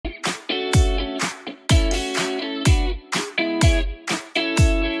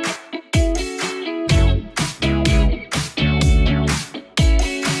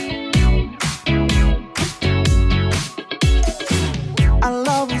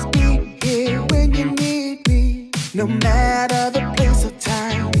no matter the place or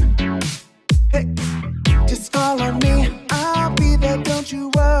time. Hey, just call on me, I'll be there, don't you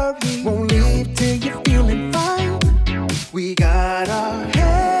worry. Won't leave till you're feeling fine. We got our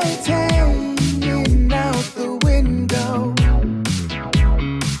heads hanging out the window.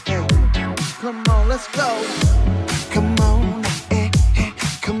 Hey, come on, let's go. Come on,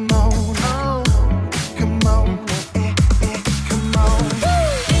 come on, oh, come on, come on.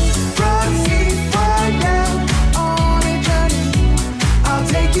 Front seat right now on a journey. I'll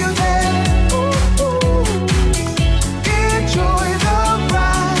take you there. Ooh, ooh. Enjoy the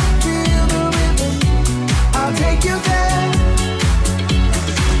ride, feel the rhythm. I'll take you there.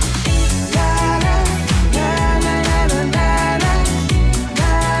 La la la la la la la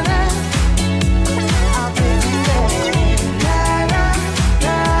la la. I'll take you there. La la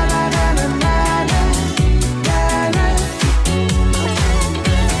la la la la la la la.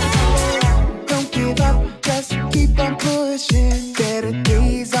 Don't give up, just keep on pushing. Better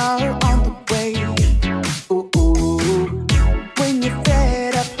days are on the way. Ooh, ooh. When you're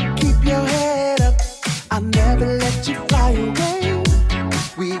fed up, keep your head up. I'll never let you fly away.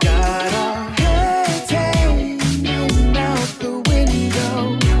 We got our heads hanging out the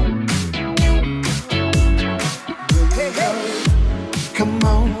window. Hey, hey. Come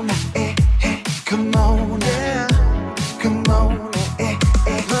on, come on, yeah. Come on, come on. Here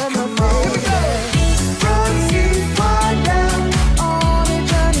we go. Front seat right now on a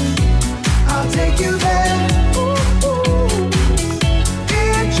journey. I'll take you there. Ooh, ooh.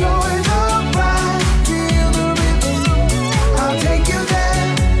 Enjoy the ride, feel the rhythm. I'll take you there.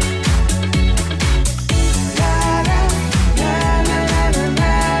 La la la la la la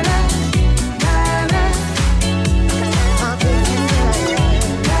la la la. I'll take you there.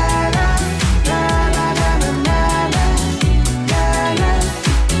 La la la la la la la la la.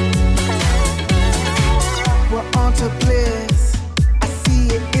 We're on to bliss. I see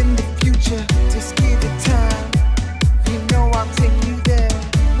it in the future. Just give it time. You know I'll take you there.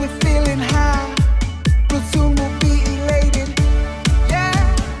 We're feeling high, but soon we'll be elated. Yeah,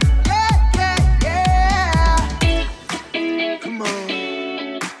 yeah, yeah, yeah. Come on,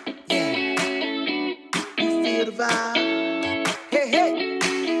 yeah. You feel the vibe? Hey, hey.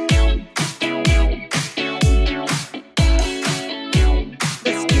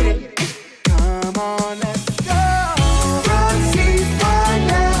 Let's get it. Come on, let's go. Front seat right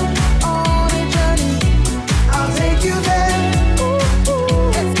now on a journey. I'll take you there. Ooh,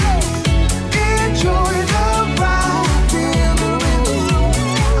 ooh. Let's go. Enjoy the ride, feel the rhythm.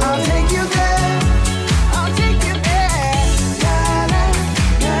 I'll take you there. I'll take you there. La la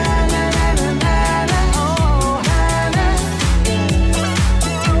la la la la la la. Oh, la la.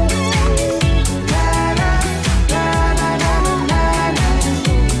 La la la la la la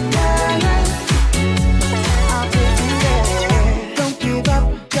la la. I'll take you there. Don't give up,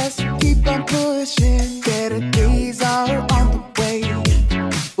 just keep on pushing. Better days are on the way.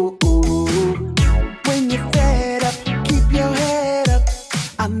 Ooh, ooh. When you're fed up, keep your head up.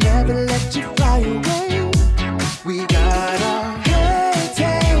 I'll never let you fly away. We got our heads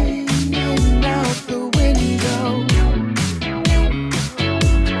hanging out the window.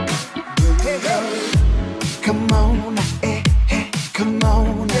 Hey, hey. Come on, come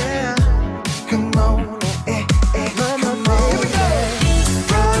on, yeah. Come on, come on. Here we go.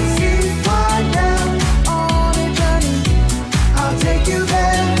 Front seat right now on a journey. I'll take you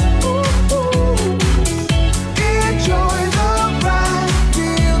there. Ooh, ooh. Enjoy the ride,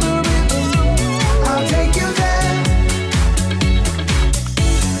 feel the rhythm. I'll take you there.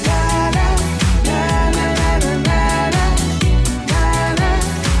 La la la la la la la la la.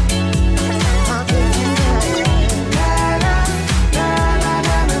 I'll take you there. La la la la la la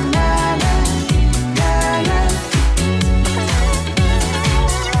la la la.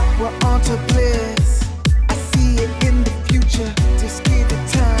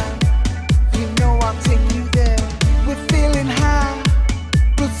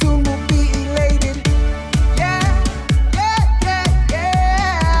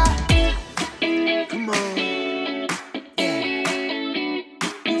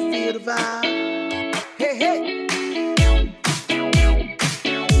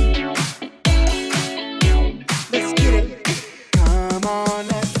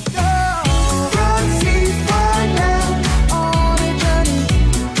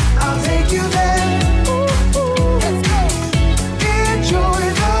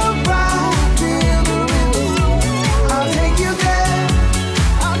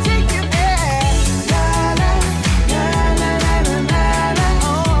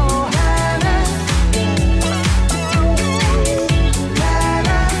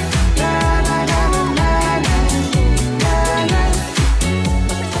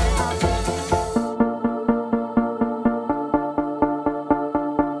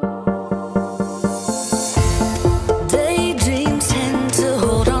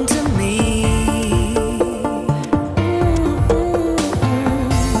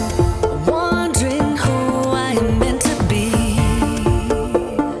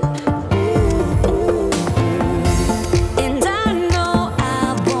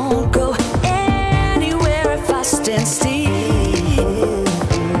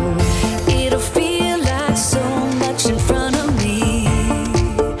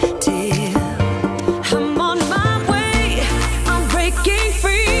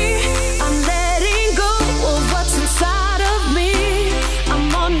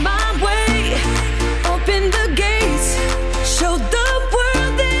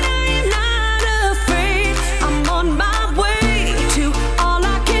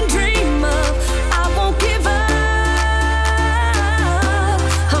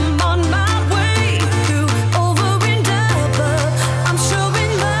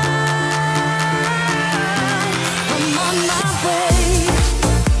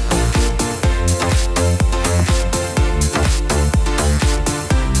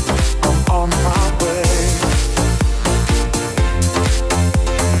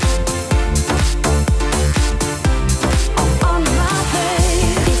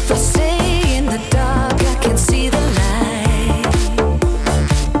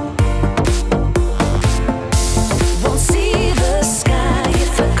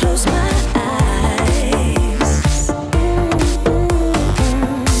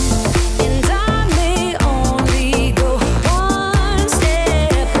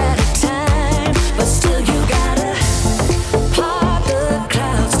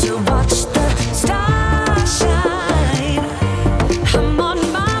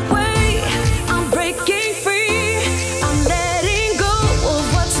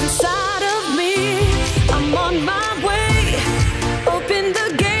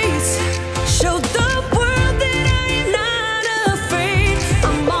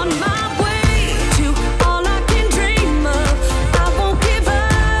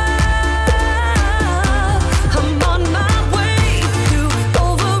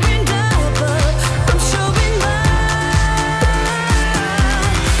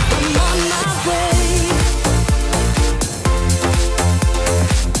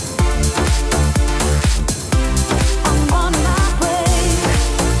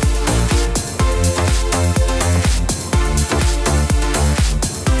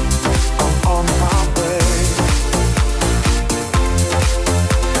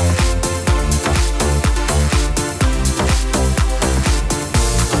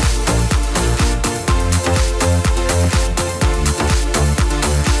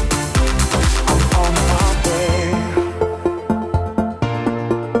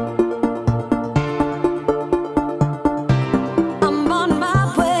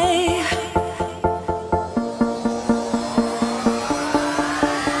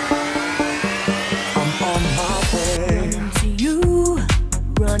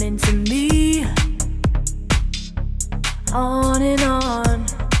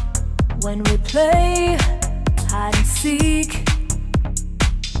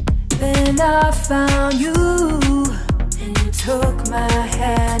 When I found you, and you took my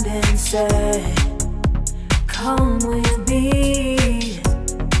hand and said, come with me.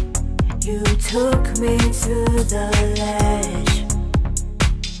 You took me to the ledge.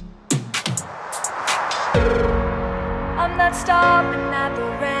 I'm not stopping at the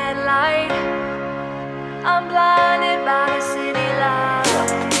red light. I'm blinded by the city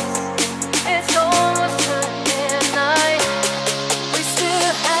lights. It's almost turned midnight. We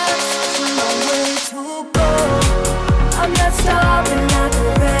still have such a long way to go. I'm not stopping at the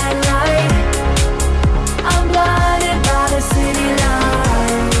red light. I'm blinded by the city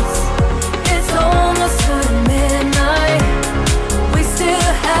lights. It's almost turned midnight. We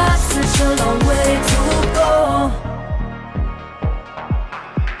still have such a long way to go.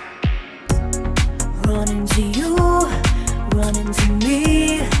 Running to you, running to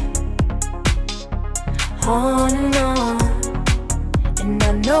me, on and on. And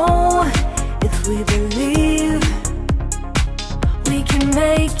I know if we believe, we can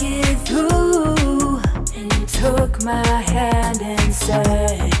make it through. And you took my hand and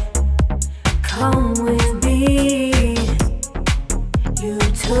said, come with me. You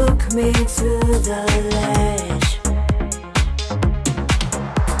took me to the ledge.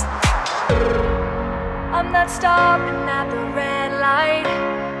 I'm not stopping at the red light.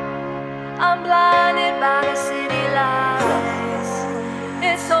 I'm blinded by the city lights.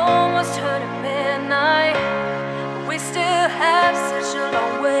 It's almost turning midnight. We still have such a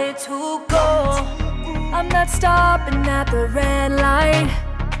long way to go. I'm not stopping at the red light.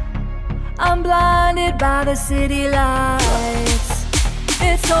 I'm blinded by the city lights.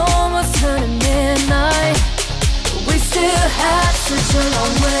 It's almost turning midnight. We still have such a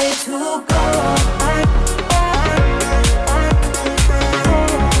long way to go.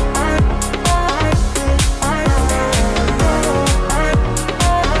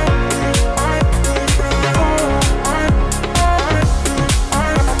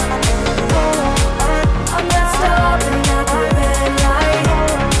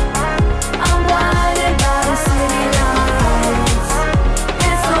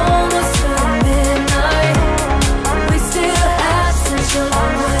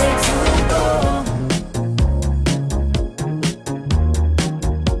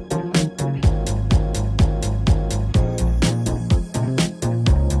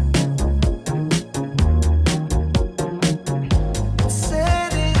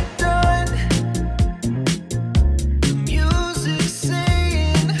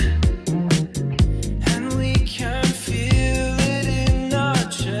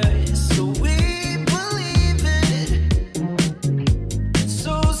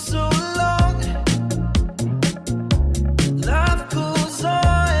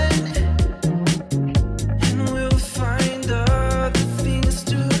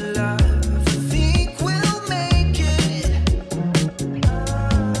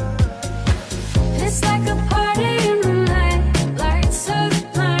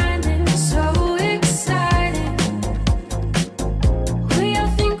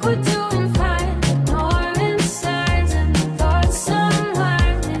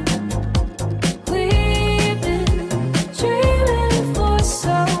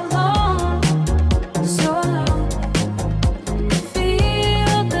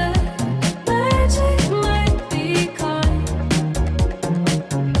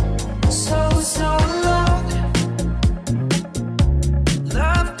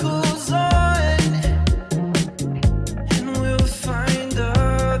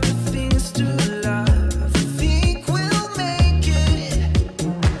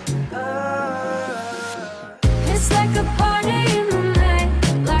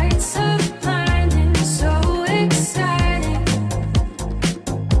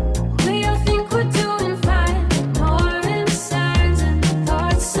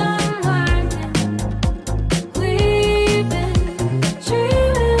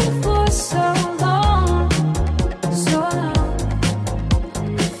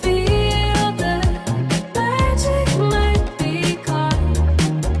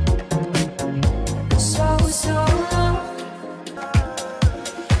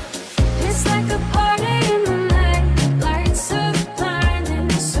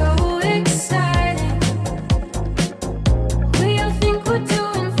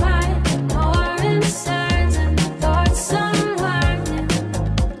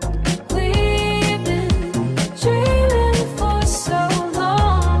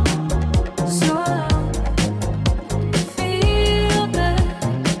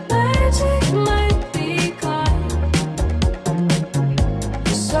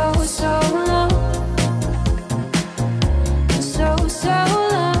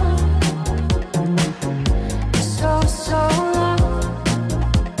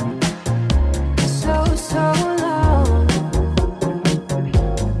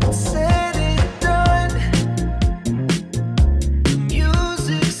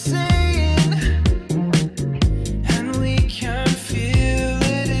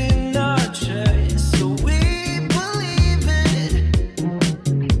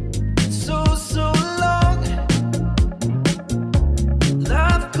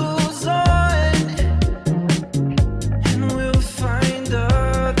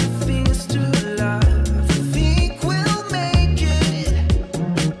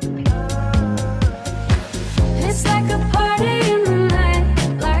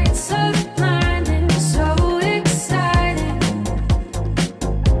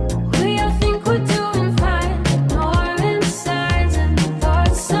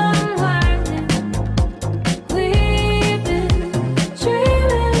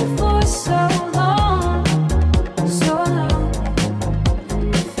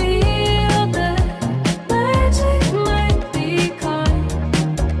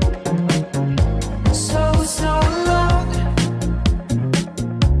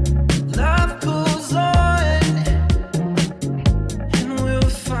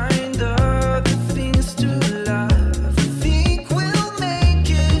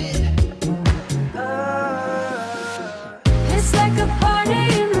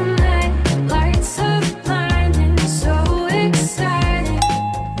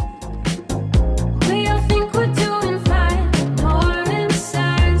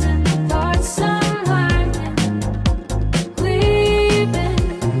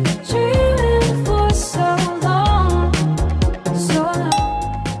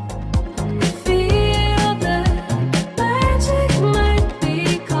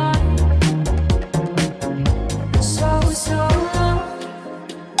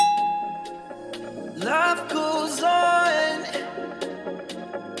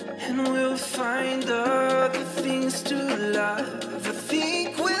 understood.